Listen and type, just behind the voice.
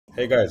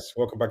Hey guys,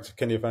 welcome back to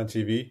Kenya Fan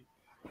TV.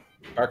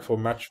 Back for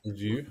match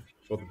review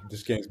for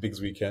this game's big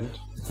weekend.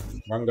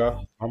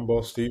 Manga,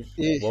 Humble, Steve,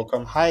 Hey,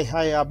 welcome. hi,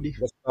 Abdi.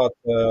 Let's start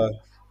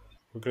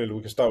quickly.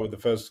 We can start with the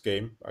first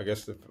game, I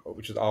guess,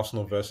 which is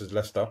Arsenal versus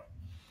Leicester.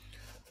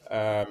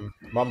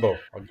 Mambo,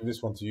 I'll give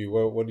this one to you.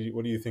 What are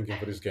you thinking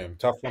for this game?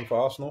 Tough one for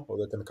Arsenal, or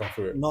they're going to come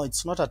through it? No,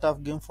 it's not a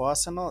tough game for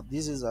Arsenal.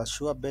 This is a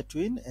sure bet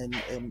win,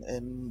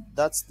 and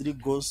that's three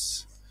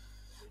goals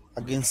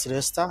against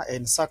Leicester.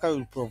 And Saka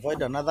will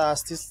provide another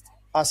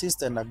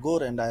assist and a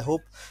goal. And I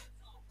hope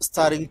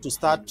starting to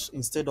start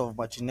instead of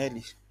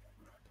Martinelli.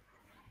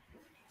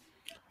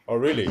 Oh,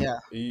 really? Yeah,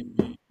 You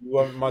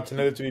want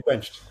Martinelli to be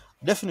benched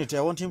definitely.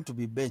 I want him to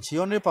be benched. He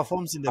only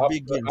performs in the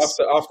big after games.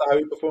 how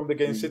he performed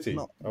against City?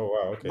 No, Oh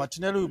wow, okay.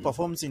 Martinelli will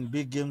performs in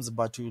big games,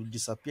 but will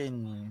disappear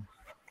in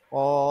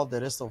all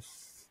the rest of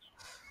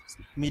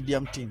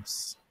medium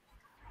teams.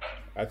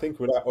 I think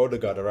without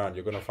Odegaard around,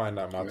 you're going to find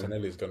that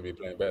Martinelli is going to be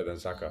playing better than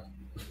Saka.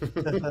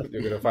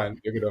 You're going to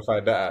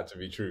find that out to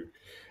be true.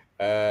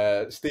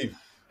 Steve,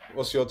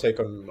 what's your take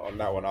on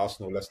that one,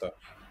 Arsenal Leicester?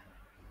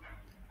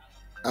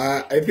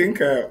 I think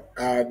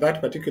that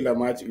particular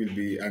match will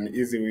be an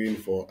easy win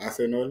for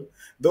Arsenal.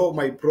 Though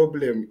my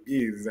problem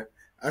is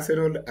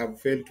Arsenal have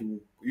failed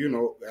to,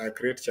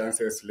 create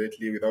chances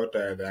lately without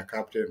their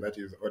captain, that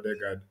is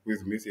Odegaard, who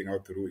is missing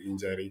out through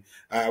injury.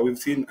 We've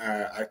seen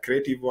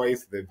creative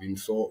wise they've been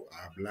so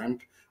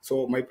blunt.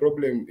 So my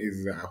problem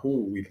is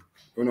who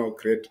will,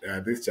 create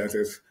these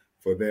chances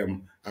for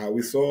them.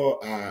 We saw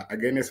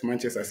against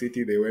Manchester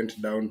City, they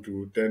went down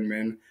to 10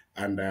 men,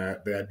 and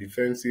their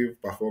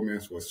defensive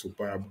performance was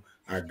superb.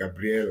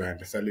 Gabriel and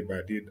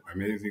Saliba did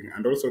amazing,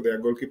 and also their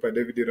goalkeeper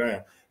David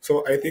Raya.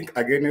 So I think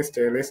against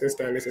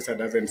Leicester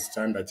doesn't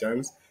stand a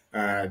chance.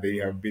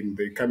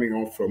 They coming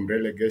off from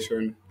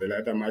relegation. The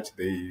latter match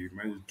they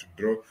managed to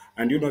draw,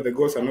 and the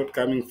goals are not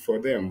coming for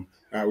them.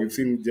 We've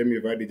seen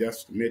Jamie Vardy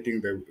just netting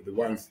the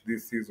ones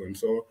this season.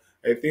 So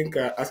I think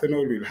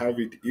Arsenal will have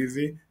it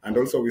easy. And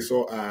also we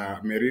saw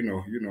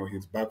Merino,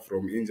 he's back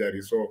from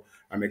injury. So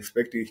I'm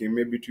expecting him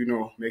maybe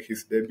to, make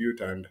his debut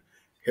and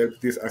help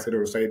this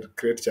Arsenal side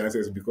create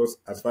chances because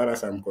as far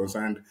as I'm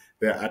concerned,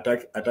 their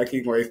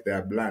attacking wise, they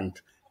are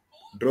blunt.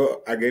 Draw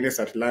against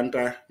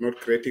Atlanta, not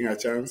creating a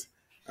chance.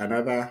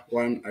 Another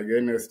one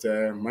against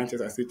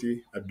Manchester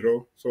City, a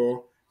draw.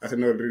 So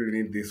Arsenal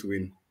really need this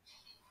win.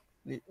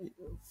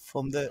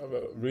 From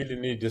the Really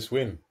need this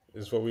win.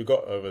 Is what we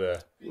got over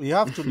there. We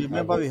have to I've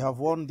remember we have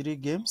won three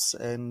games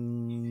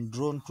and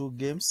drawn two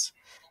games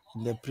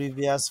in the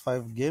previous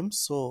five games.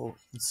 So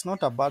it's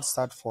not a bad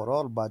start for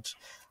all, but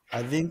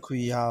I think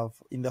we have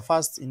in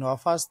our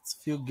first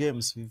few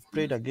games we've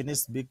played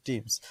against big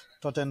teams: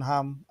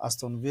 Tottenham,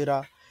 Aston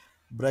Villa,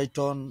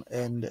 Brighton,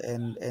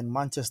 and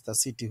Manchester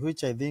City,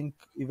 which I think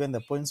even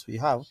the points we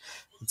have,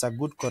 it's a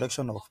good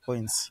correction of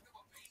points.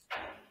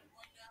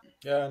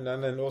 Yeah, and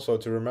then also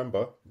to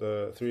remember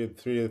the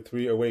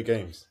three away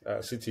games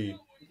at City,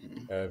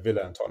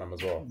 Villa, and Tottenham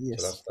as well. So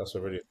Yes. that's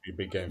already three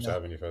big games to Yeah.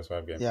 have in your first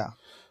five games. Yeah.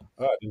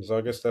 All right, so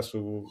I guess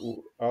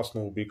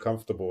Arsenal will be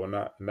comfortable in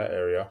that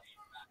area.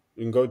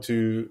 We can go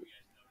to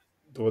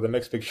the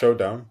next big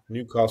showdown: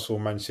 Newcastle,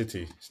 Man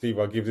City. Steve,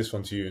 I'll give this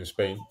one to you in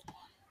Spain.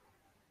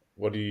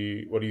 What are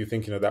you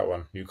thinking of that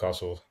one,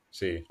 Newcastle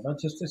City?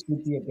 Manchester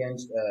City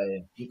against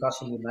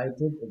Newcastle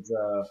United is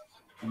a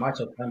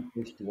match I can't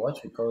wait to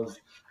watch because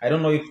I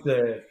don't know if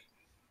the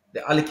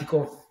early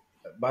kickoff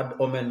bad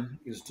omen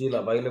is still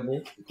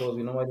available because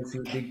we normally see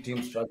big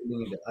teams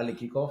struggling in the early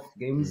kickoff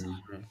games.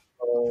 Mhm.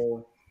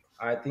 So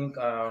I think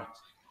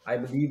I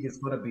believe it's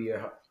going to be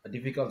a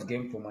difficult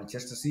game for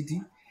Manchester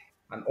City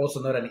and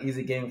also not an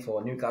easy game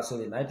for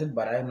Newcastle United.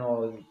 But I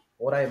know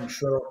what I am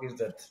sure of is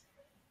that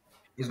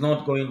is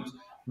not going.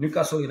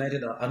 Newcastle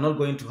United are not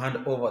going to hand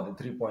over the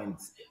 3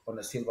 points on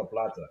a silver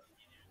platter.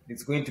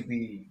 It's going to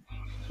be.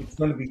 It's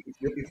going to be.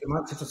 If the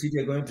Manchester City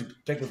are going to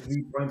take the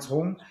 3 points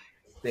home,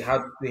 they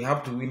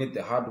have to win it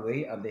the hard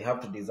way and they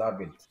have to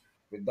deserve it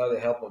without the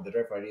help of the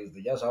referees.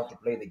 They just have to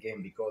play the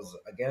game because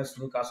against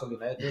Newcastle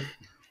United,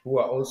 who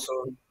are also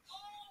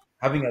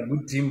having a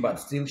good team but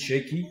still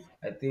shaky.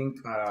 I think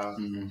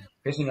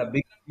facing a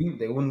big team,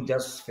 they won't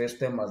just face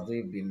them as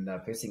they've been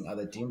facing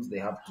other teams. They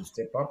have to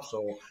step up.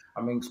 So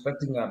I'm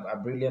expecting a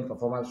brilliant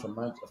performance from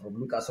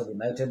Newcastle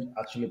United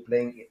actually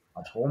playing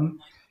at home.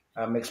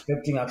 I'm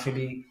expecting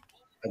actually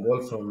a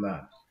goal from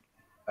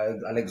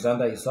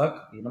Alexander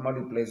Isak. He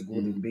normally plays good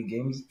in big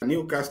games.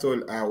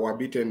 Newcastle were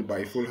beaten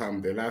by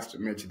Fulham the last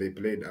match they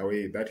played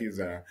away. That is,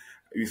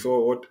 we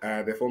saw what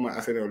the former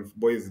Arsenal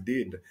boys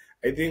did.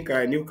 I think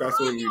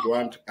Newcastle will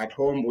want at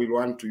home will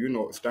want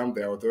to stamp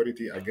their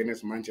authority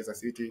against Manchester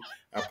City.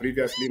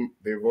 Previously,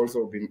 they've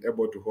also been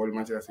able to hold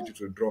Manchester City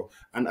to draw.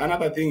 And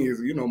another thing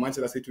is,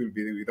 Manchester City will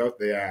be without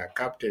their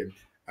captain.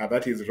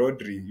 that is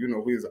Rodri,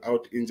 who is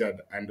out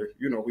injured and,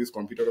 who is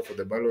competitor for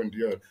the Ballon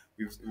d'Or.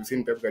 We've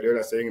seen Pep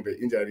Guardiola saying the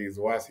injury is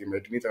worse. He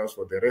might meet us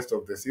for the rest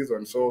of the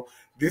season. So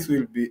this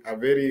will be a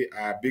very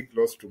big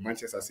loss to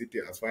Manchester City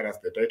as far as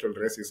the title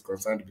race is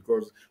concerned,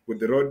 because with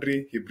the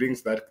Rodri, he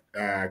brings that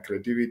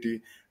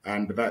creativity,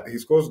 and that he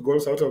scores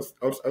goals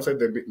outside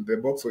the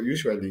box. So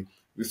usually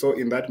we saw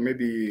in that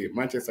maybe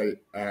Manchester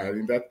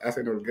in that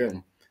Arsenal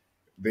game,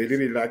 they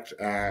really lacked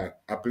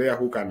a player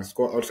who can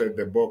score outside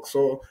the box.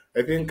 So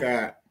I think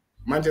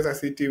Manchester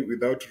City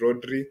without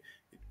Rodri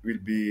will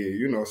be,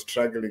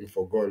 struggling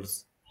for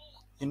goals.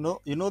 You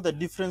know the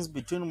difference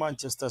between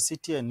Manchester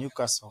City and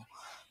Newcastle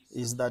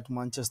is that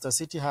Manchester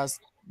City has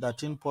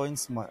 13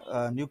 points,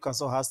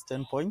 Newcastle has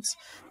 10 points.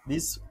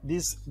 This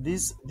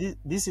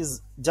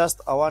is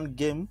just a one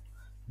game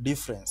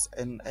difference,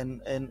 and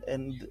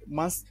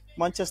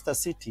Manchester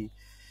City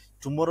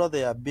tomorrow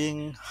they are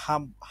being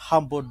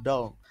humbled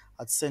down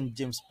at St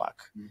James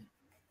Park.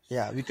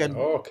 Yeah, we can.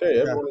 Okay,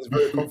 Yeah, everyone is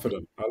very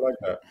confident. I like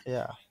that.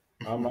 yeah.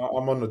 I'm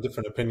on a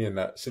different opinion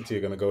that City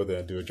are going to go there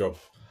and do a job,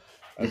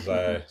 as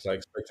I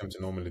expect them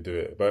to normally do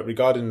it. But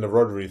regarding the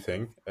Rodri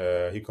thing,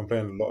 he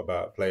complained a lot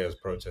about players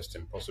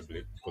protesting,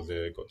 possibly because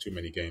they got too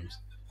many games.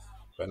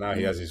 But now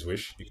he has his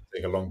wish. He can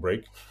take a long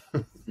break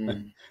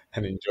Mm.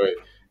 and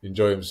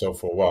enjoy himself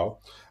for a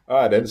while. All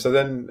right, then. So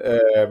then,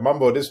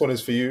 Mambo, this one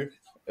is for you.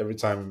 Every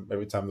time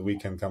the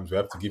weekend comes, we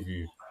have to give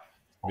you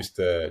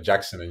Mr.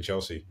 Jackson and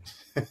Chelsea.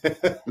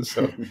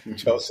 So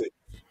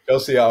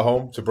Chelsea at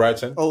home to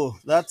Brighton. Oh,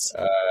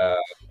 Uh,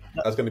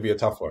 that's going to be a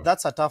tough one.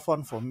 that's a tough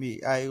one for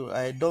me.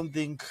 I don't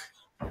think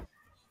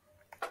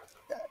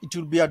it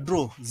will be a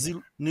draw,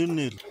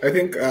 0-0. I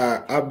think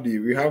Abdi,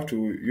 we have to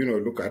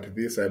look at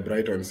this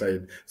Brighton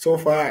side. So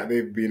far,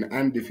 they've been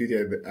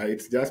undefeated.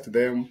 It's just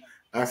them,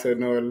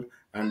 Arsenal,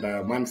 and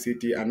Man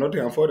City, and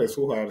Nottingham Forest,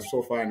 who are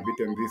so far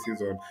unbeaten this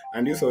season.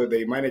 And you saw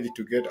they managed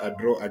to get a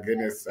draw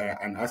against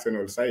an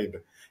Arsenal side,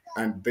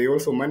 and they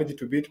also managed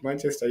to beat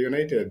Manchester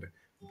United.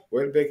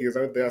 Welbeck is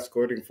out there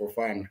scoring for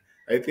fun.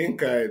 I think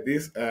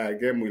this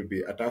game will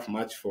be a tough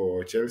match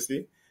for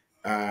Chelsea.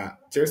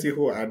 Chelsea,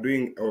 who are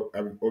doing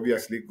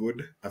obviously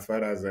good as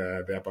far as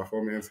their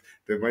performance,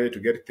 they've managed to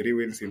get 3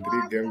 wins in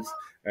 3 games,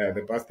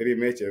 the past 3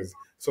 matches.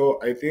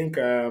 So I think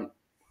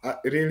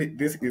really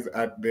this is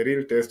at the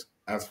real test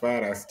as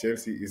far as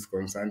Chelsea is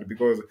concerned,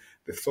 because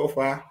so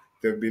far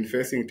they've been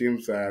facing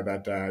teams that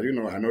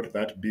are not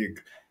that big.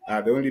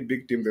 The only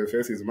big team they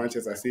face is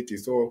Manchester City.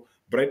 So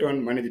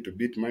Brighton managed to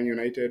beat Man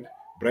United.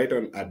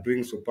 Brighton are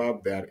doing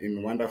superb. They are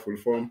in wonderful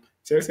form.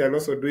 Chelsea are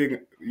also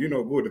doing,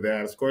 good. They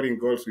are scoring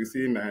goals. We've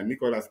seen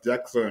Nicholas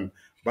Jackson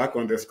back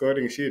on the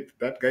scoring sheet.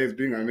 That guy is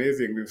doing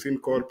amazing. We've seen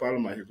Cole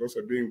Palmer. He's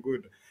also doing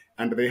good.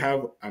 And they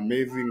have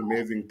amazing,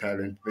 amazing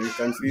talent. You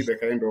can see the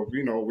kind of,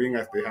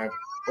 wingers they have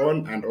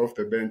on and off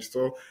the bench.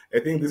 So I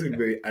think this will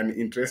be an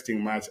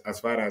interesting match as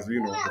far as,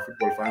 the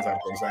football fans are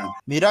concerned.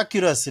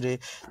 Miraculously,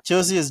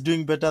 Chelsea is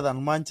doing better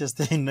than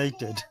Manchester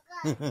United.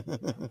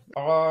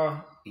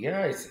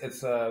 Yeah,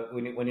 it's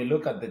when you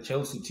look at the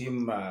Chelsea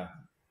team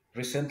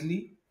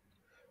recently,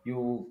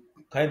 you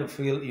kind of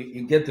feel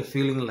you get the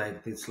feeling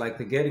like it's like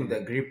they're getting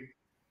their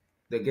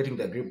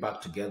grip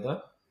back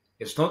together.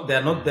 It's not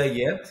they're not there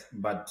yet,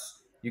 but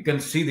you can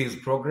see there's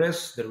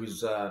progress. There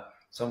is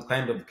some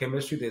kind of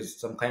chemistry. There's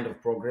some kind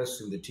of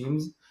progress in the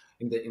teams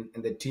in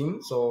the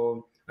team.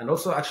 So and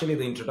also actually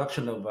the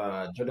introduction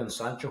of Jordan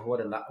Sancho, who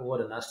had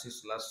an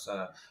assist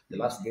the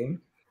last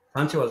game.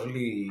 Sancho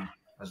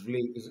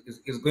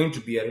is going to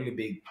be a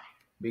really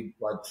big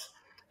part.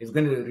 It's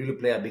going to really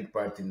play a big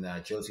part in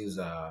Chelsea's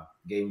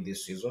game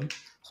this season.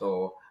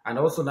 So and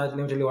also let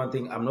me tell you one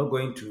thing. I'm not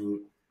going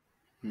to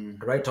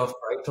write off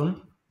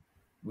Brighton.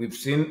 We've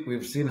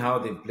seen how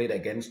they've played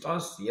against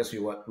us. Yes, we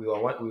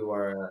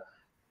were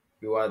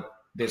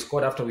they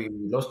scored after we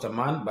lost a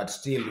man, but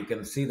still you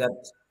can see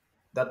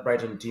that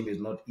Brighton team is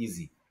not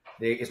easy.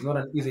 It's not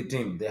an easy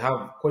team. They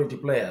have quality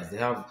players. They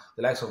have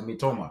the likes of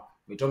Mitoma.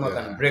 Mitoma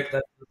can Yeah. break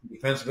that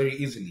defense very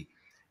easily.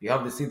 You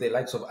have to see the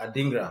likes of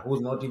Adingra, who's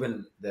not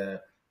even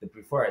the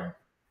preferred,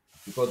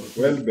 because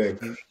Welbeck.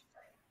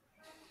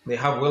 they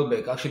have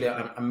Welbeck, actually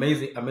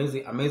amazing,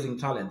 amazing, amazing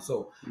talent.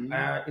 So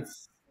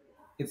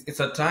it's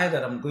a tie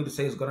that I'm going to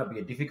say is going to be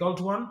a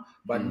difficult one,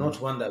 but not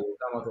one that will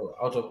come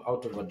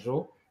out of a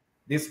draw.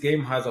 This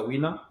game has a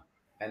winner,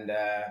 and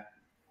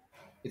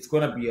it's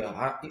going to be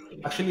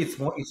actually it's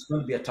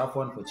going to be a tough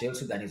one for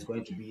Chelsea than it's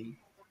going to be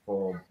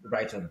for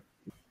Brighton.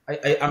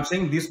 I'm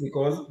saying this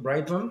because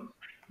Brighton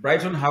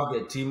have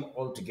their team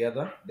all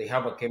together. They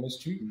have a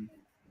chemistry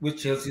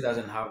which Chelsea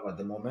doesn't have at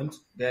the moment.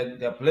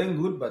 They're playing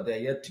good, but they're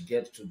yet to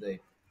get to the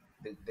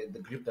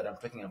grip that I'm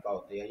talking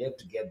about. They are yet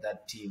to get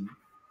that team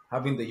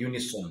having the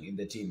unison in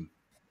the team.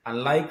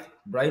 Unlike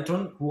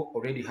Brighton, who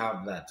already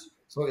have that.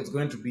 So it's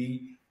going to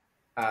be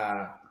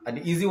an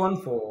easy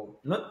one for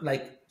not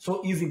like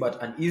so easy,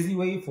 but an easy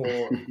way for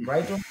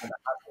Brighton and a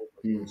hard way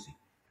for Chelsea.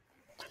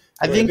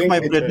 I So I think think my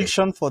it's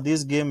prediction for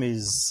this game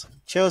is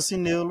Chelsea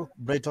 0,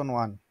 Brighton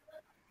 1.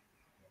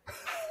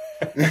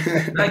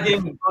 That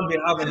game is going to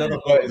have a lot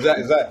of But goals.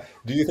 is that?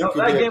 Do you think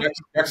No, it'll be a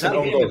Jackson that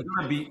on game is goal?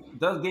 going to be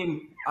that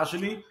game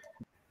actually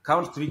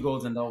counts 3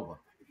 goals and over.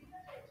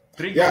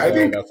 Three Yeah, goals I and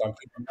think over. That's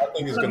I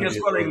think It's it's going to going be to a be a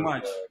scoring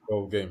match.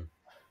 goal game.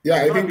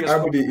 Yeah, It's I going to think be a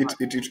Abdi, scoring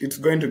match. it's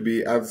going to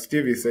be, as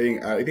Steve is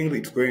saying, I think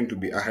it's going to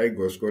be a high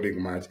goal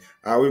scoring match.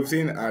 We've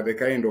seen the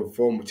kind of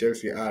form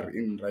Chelsea are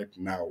in right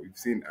now. We've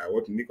seen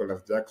what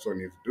Nicholas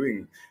Jackson is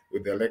doing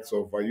with the likes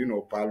of,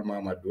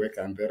 Palmer, Madueke,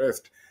 and the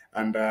rest.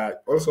 And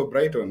also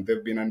Brighton,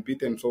 they've been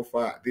unbeaten so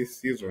far this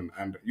season.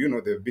 And,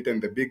 they've beaten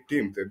the big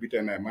teams. They've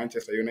beaten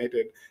Manchester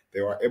United. They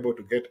were able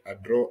to get a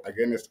draw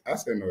against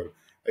Arsenal.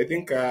 I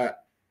think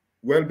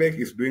Welbeck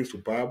is doing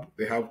superb.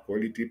 They have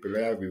quality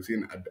players. We've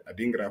seen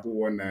Adingra, who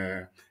won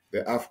the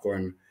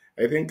AFCON.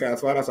 I think, as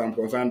far as I'm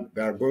concerned,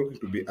 there are going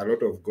to be a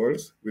lot of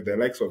goals with the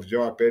likes of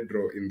Joao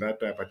Pedro in that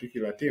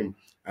particular team,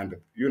 and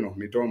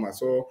Mitoma.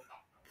 So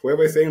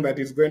whoever is saying that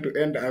it's going to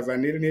end as a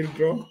nil-nil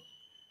draw,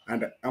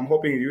 and I'm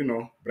hoping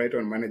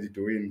Brighton manage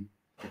to win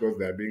because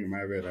they are doing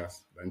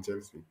marvelous than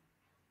Chelsea.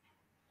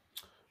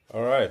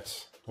 All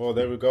right. Well,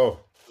 there we go.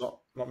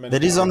 Not many The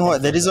people reason can why,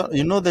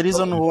 think. the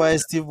reason why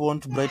Steve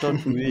want Brighton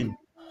to win.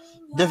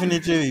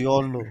 Definitely, we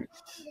all know.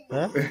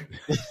 Huh?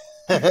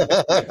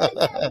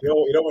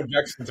 You don't want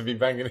Jackson to be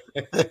banging.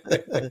 All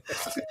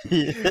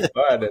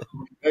right.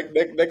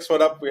 Then. Next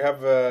one up, we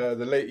have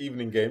the late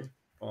evening game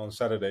on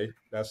Saturday.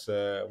 That's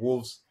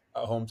Wolves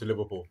at home to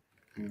Liverpool.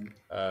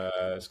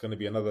 It's going to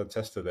be another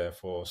tester there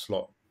for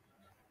Slot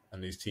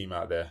and his team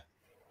out there.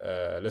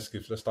 Let's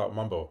start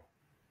Mumbo.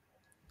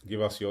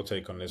 Give us your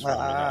take on this one.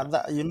 I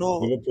mean,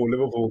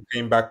 Liverpool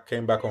came back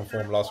on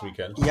form last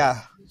weekend.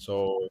 yeah,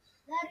 So,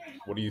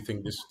 what do you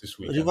think this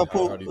weekend? How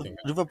Liverpool do you think?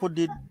 Liverpool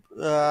did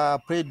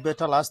played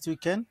better last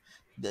weekend.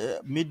 The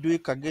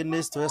midweek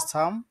against West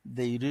Ham,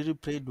 they really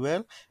played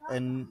well,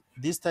 and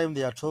this time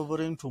they are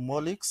traveling to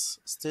Molik's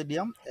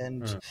Stadium,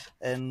 Hmm.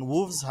 and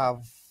Wolves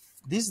have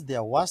this is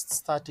their worst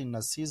start in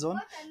the season,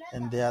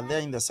 and they are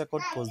there in the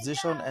second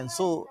position, and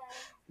so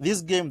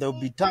this game they will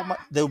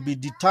be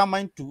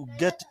determined to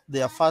get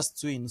their first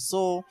win.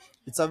 So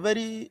it's a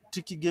very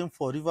tricky game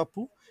for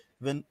Liverpool,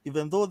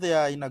 even though they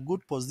are in a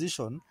good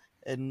position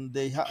and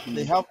they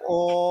have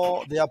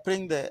all they are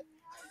playing the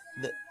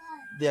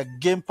their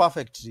game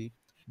perfectly,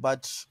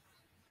 but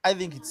I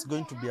think it's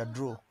going to be a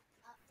draw.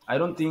 I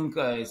don't think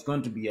it's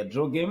going to be a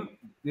draw game.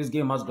 This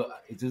game has got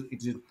it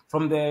is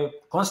from the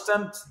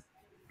constant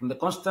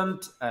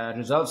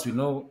results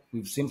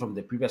we've seen from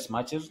the previous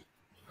matches.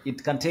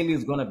 It can tell you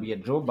it's going to be a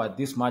draw, but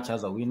this match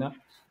has a winner.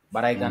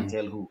 But I can't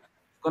tell who.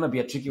 It's going to be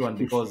a tricky one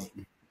because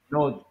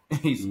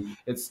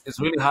it's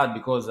really hard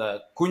because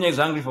Cunha is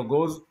hungry for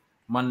goals,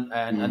 man,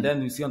 and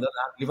then you see on the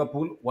other hand,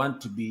 Liverpool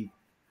want to be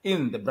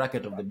in the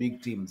bracket of the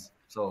big teams,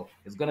 so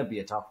it's going to be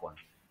a tough one.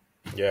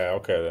 Yeah.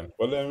 Okay then.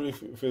 Well, then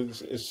if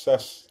it's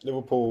just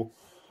Liverpool,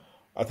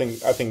 I think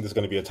there's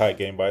going to be a tight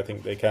game, but I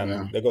think they Yeah.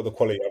 can. They got the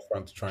quality up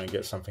front to try and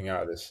get something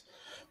out of this.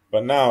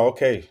 But now,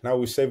 okay, now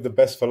we save the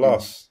best for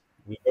last.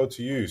 We go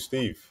to you,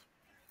 Steve.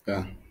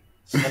 Yeah.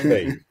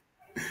 Sunday.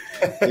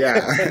 Yeah.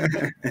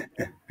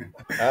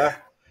 Huh?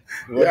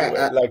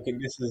 Yeah. Like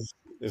this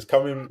is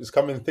coming. It's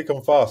coming thick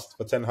and fast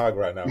for Ten Hag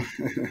right now.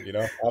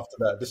 After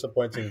that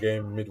disappointing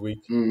game midweek,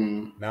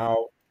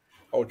 now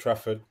Old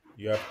Trafford.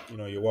 You're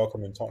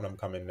welcoming Tottenham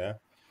coming there.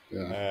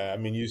 Yeah. I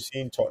mean, you've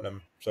seen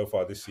Tottenham so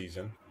far this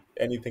season.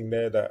 Anything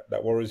there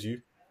that worries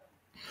you?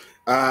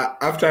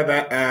 After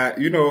that,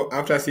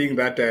 after seeing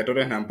that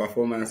Tottenham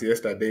performance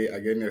yesterday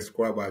against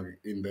Squabag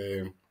in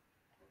the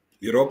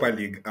Europa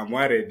League, I'm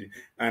worried.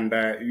 And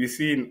you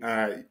seen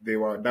they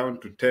were down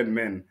to 10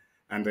 men,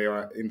 and they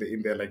were in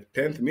the like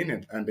 10th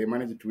minute, and they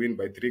managed to win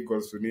by 3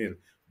 goals to nil.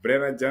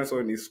 Brennan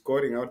Johnson is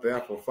scoring out there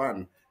for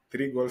fun.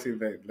 3 goals in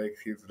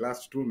his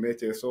last 2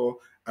 matches. So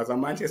as a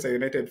Manchester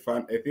United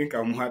fan, I think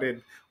I'm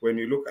worried when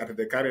you look at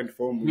the current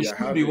form You we are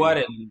should be having.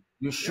 worried.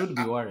 You should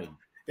be worried.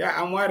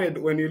 Yeah, I'm worried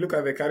when you look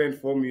at the current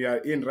form we are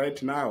in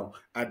right now.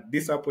 A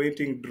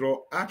disappointing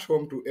draw at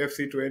home to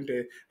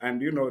FC20,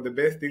 and the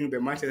best thing the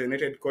Manchester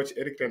United coach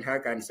Eric Ten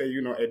Hag can say,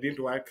 I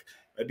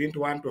didn't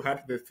want to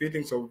hurt the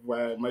feelings of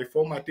my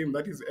former team,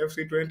 that is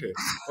FC20.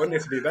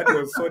 Honestly, that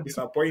was so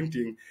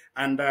disappointing,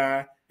 and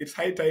it's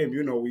high time.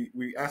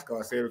 We ask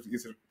ourselves: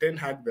 is Ten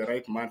Hag the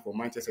right man for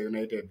Manchester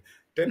United?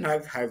 Ten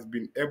Hag has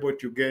been able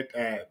to get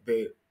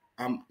the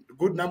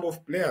good number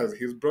of players.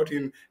 He's brought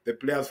in the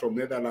players from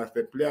Netherlands,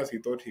 the players he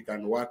thought he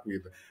can work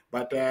with.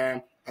 But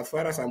as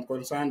far as I'm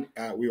concerned,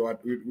 we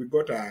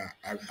got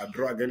a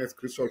draw against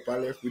Crystal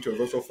Palace, which was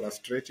also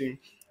frustrating.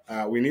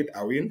 We need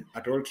a win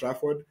at Old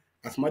Trafford.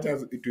 As much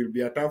as it will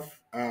be a tough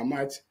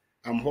match,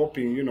 I'm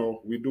hoping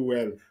we do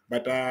well.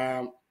 But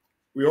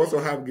we also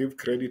have give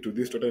credit to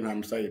this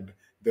Tottenham side.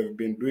 They've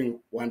been doing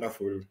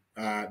wonderful.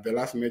 The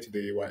last match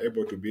they were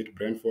able to beat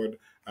Brentford.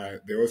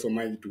 They also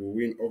managed to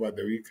win over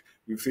the week.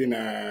 We've seen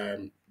their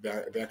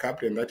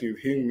captain, that is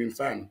Heung Min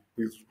San,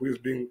 who is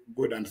doing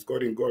good and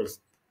scoring goals.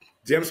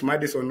 James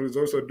Madison, who is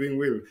also doing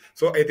well.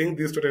 So I think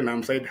this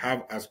Tottenham side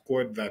have a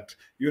squad that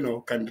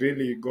can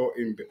really go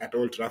in at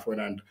Old Trafford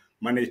and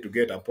manage to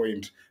get a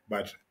point.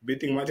 But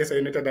beating Manchester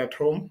United at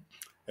home,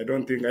 I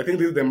don't think. I think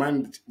this is the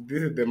man.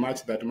 This is the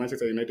match that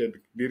Manchester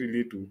United really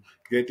need to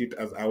get it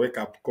as a wake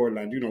up call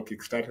and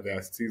kickstart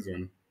their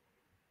season.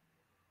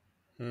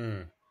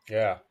 Hmm.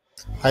 Yeah,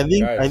 I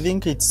think guys.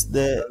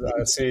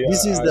 I see.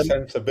 this is I the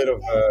sense a bit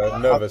of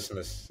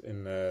nervousness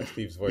in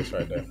Steve's voice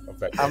right there of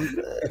that game. um,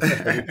 What do you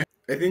think?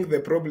 I think the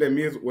problem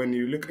is when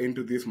you look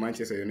into this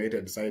Manchester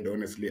United side,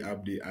 honestly,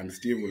 Abdi and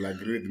Steve will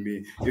agree with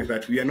me, is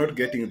that we are not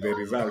getting the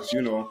results.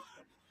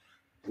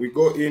 We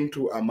go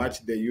into a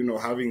match day,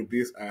 having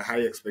these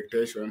high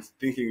expectations,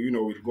 thinking,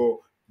 we'll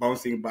go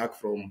bouncing back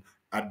from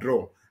a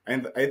draw.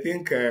 And I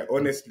think,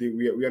 honestly,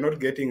 we are not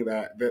getting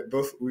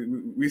those.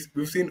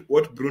 We've seen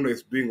what Bruno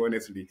is doing,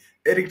 honestly.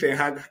 Eric Ten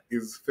Hag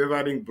is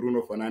favoring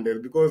Bruno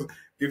Fernandes because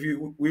if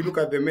we look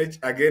at the match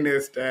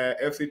against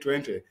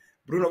FC20,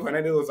 Bruno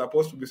Fernandes was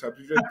supposed to be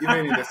substituted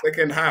even in the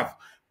second half.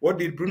 What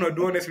did Bruno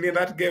do, honestly, in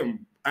that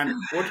game? And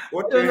I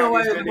what don't Ten know Hag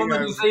why is the telling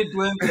moment you us, say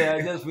 20,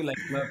 I just feel like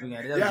laughing.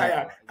 I just yeah, like,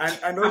 yeah.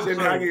 And what I'm Ten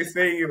Hag sorry. is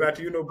saying is that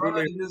Bruno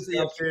Brother is didn't say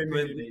captain,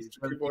 he FC20. needs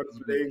to Just keep on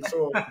excuse me. playing.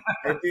 So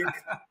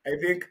I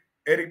think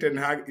Eric Ten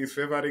Hag is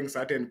favoring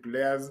certain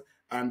players,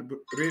 and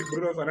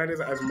Bruno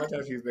Fernandes, as much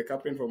as he's the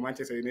captain for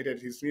Manchester United,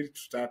 he needs to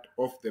start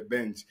off the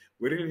bench.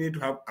 We really need to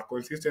have a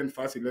consistent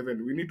first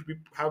 11. We need to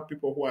have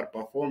people who are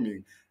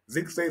performing.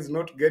 Zigzag is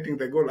not getting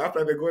the goal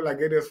after the goal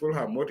against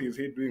Fulham. What is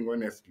he doing,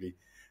 honestly?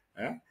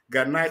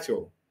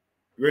 Garnacho,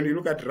 when you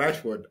look at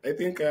Rashford, I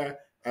think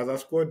as a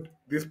squad,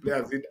 these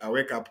players did a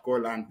wake up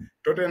call, and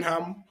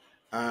Tottenham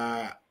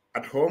uh,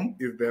 at home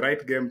is the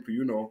right game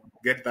to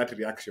get that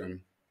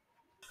reaction.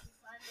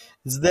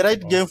 it's the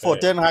right game for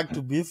Okay. Ten Hag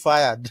to be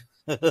fired.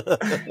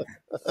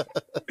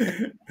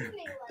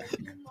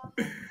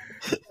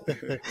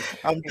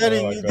 I'm Oh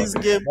telling my you, god. this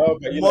game No,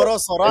 but tomorrow,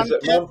 is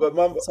it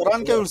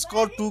Soranke will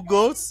score 2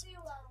 goals.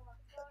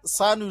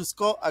 San will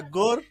score a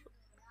goal,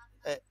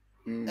 eh,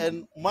 Mm.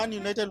 and Man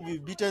United will be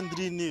beaten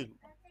 3-0.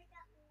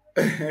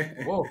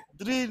 Whoa.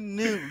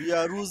 3-0, we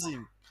are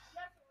losing.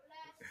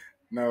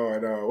 No,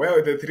 no.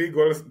 Where the three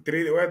goals?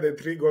 Where the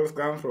three goals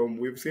come from?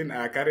 We've seen.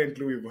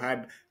 Currently,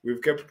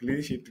 we've kept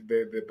clean sheet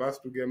the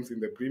past two games in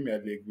the Premier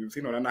League. We've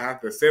seen Onana has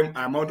the same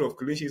amount of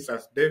clean sheets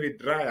as David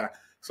Raya.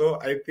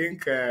 So I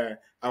think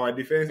our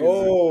defense is.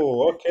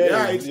 Oh, okay.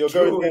 Yeah, it's You're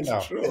going true. there It's now.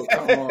 true.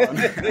 Come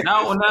on.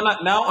 Now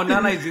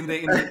Onana is in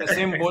the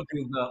same boat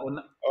with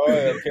Oh,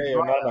 with okay.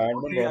 Raya. Onana. I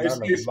Okay, remember I it's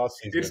Onana see. from it's last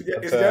it's season. ju-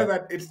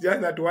 But it's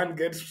just that one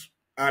gets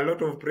a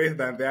lot of praise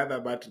than the other,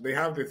 but they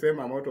have the same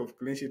amount of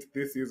clean sheets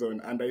this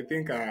season. And I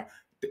think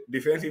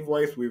defensive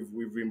wise,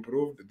 we've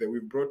improved.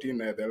 We've brought in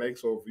the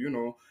likes of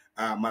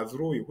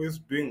Mazrui, who is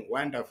doing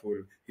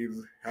wonderful. He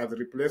has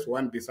replaced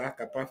one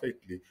Bissaka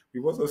perfectly.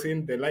 We've also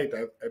seen the light.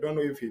 I don't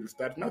know if he'll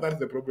start. Now that's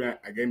the problem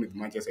again with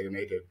Manchester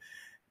United.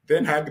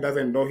 Ten Hag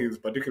doesn't know his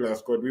particular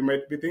squad. We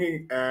might be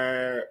thinking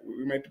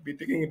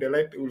the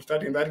light will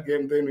start in that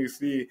game. Then we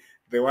see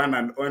the one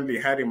and only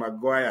Harry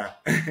Maguire.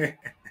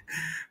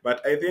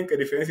 But I think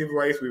defensive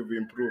wise we've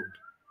improved.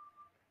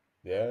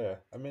 yeah.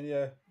 I mean,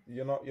 yeah.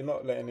 You're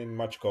not letting in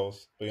much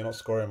goals, but you're not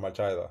scoring much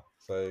either.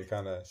 So it's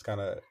kind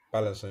of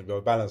balancing.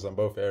 You're balanced on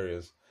both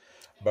areas.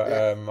 But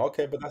Yeah.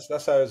 okay, but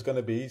that's how it's going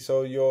to be.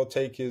 So your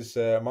take is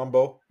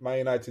Mambo, Man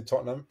United,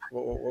 Tottenham.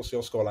 What's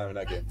your scoreline in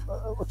that game?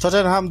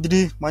 Tottenham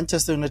 3,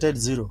 Manchester United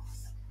 0.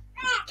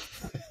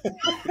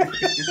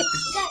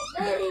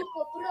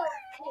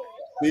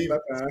 Steve,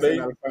 That's an Spain,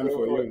 Arsenal fan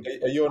for you.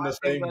 are you on I the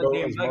think same that boat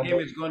game as that game Mambo?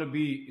 is gonna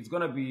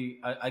be.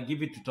 I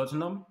give it to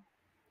Tottenham.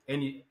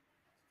 Any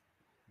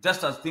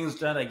just as things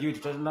stand, I give it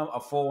to Tottenham a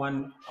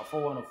 4-1, a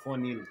 4-1 or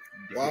 4-0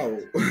 defeat. Wow.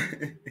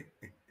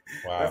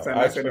 That's Wow. an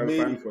As for Arsenal me,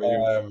 fan for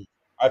you.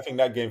 I think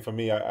that game for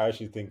me, I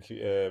actually think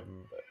it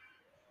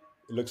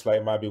looks like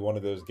it might be one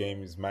of those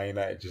games Man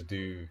United just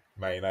do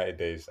Man United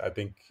days. I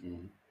think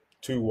Mm.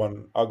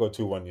 2-1. I'll go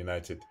 2-1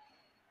 United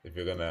if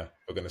we're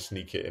gonna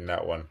sneak it in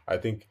that one. I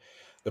think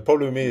the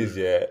problem is,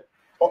 yeah,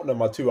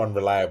 Tottenham are too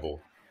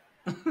unreliable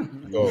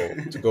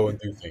to go and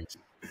do things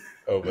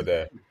over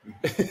there.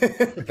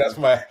 that's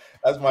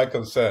my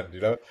concern.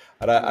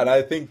 And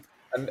I think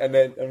and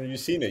then you've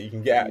seen it. You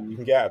can get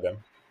at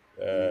them.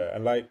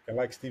 And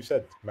like Steve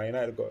said, Man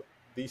United have got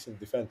decent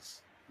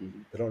defense.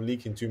 They don't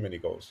leak in too many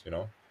goals.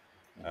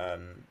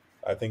 And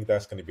I think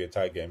that's going to be a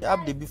tight game.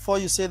 Abdi, before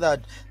you say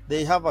that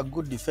they have a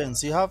good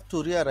defense, you have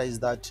to realize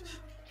that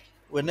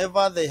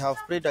whenever they have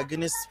played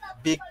against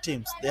big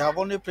teams, they have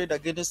only played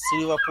against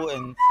Liverpool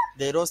and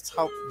they lost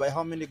by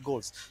how many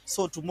goals?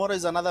 So tomorrow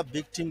is another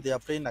big team they are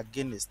playing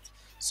against.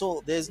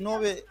 So there's no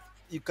way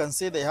you can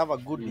say they have a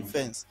good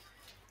defense.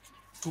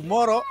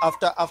 Tomorrow,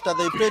 after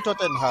they play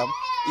Tottenham,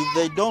 if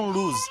they don't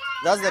lose,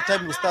 that's the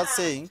time you start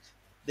saying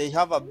they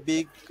have a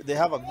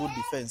good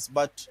defense.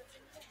 But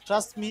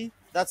trust me,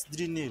 that's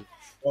 3-0.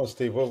 Oh,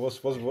 Steve,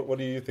 what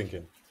are you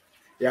thinking?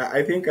 Yeah,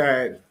 I think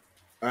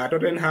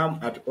Tottenham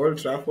at Old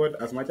Trafford,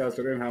 as much as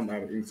Tottenham are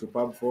in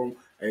superb form,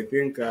 I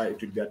think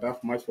it would be a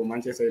tough match for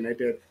Manchester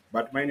United.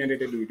 But Man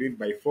United will win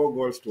by 4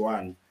 goals to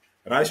 1.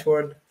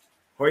 Rashford,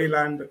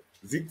 Hoyland,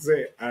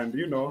 Zigze, and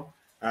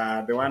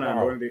the one and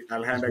Wow. only These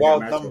Alejandro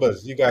wild Garnacho.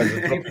 numbers you guys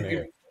are dropping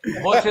here.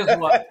 If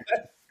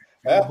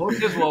Huh?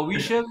 horses were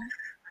wishes,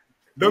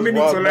 These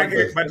Dominic wild Solanke,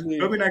 numbers. but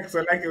Dominic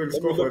Solanke will Let me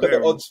score for look at the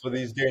them. odds for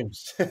these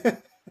games.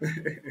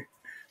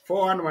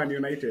 4-1 Man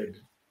United.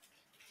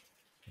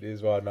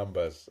 These wild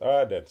numbers. All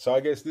right then. So I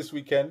guess this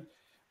weekend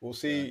we'll Yeah.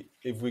 see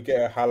if we get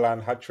a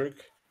Haaland hat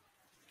trick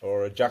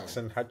or a Wow.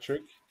 Jackson hat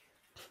trick.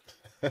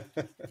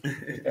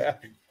 Yeah.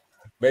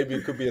 Maybe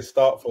it could be a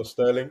start for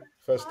Sterling,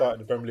 first start in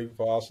the Premier League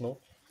for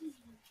Arsenal.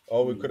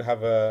 Or we could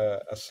have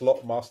a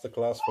slot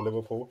masterclass for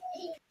Liverpool.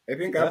 I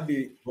think Huh?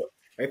 Abdi, But-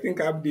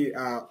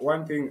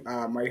 one thing,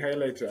 my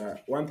highlight,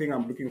 one thing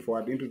I'm looking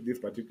forward into this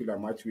particular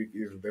match week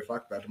is the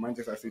fact that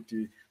Manchester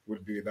City will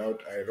be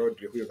without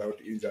Rodri, who is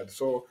out injured.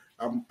 So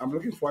I'm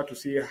looking forward to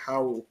see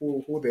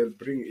who they'll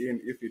bring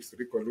in, if it's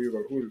Rico Lewis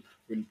or who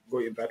will go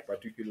in that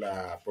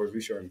particular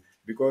position,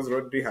 because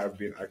Rodri has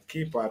been a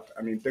key part,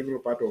 an integral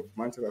part of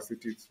Manchester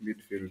City's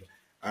midfield,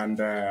 and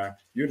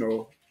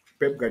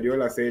Pep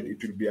Guardiola said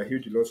it will be a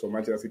huge loss for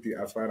Manchester City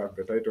as far as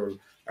the title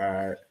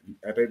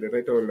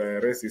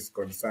race is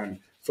concerned.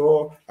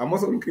 So I'm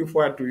also looking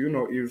forward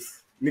to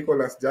is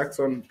Nicholas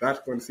Jackson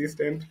that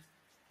consistent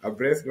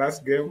abreast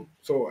last game.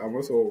 So I'm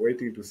also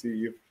waiting to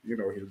see if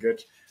he'll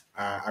get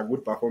a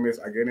good performance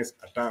against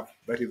a tough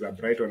that is a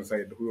Brighton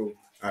side who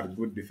are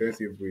good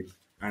defensively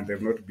and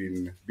they've not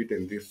been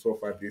beaten this so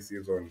far this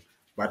season.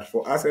 But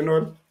for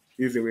Arsenal,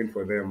 easy win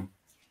for them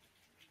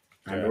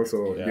and yeah,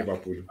 also yeah.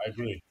 Liverpool. I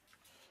agree.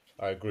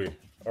 I agree.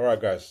 All right,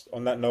 guys.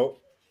 On that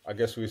note, I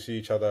guess we'll see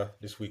each other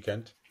this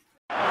weekend.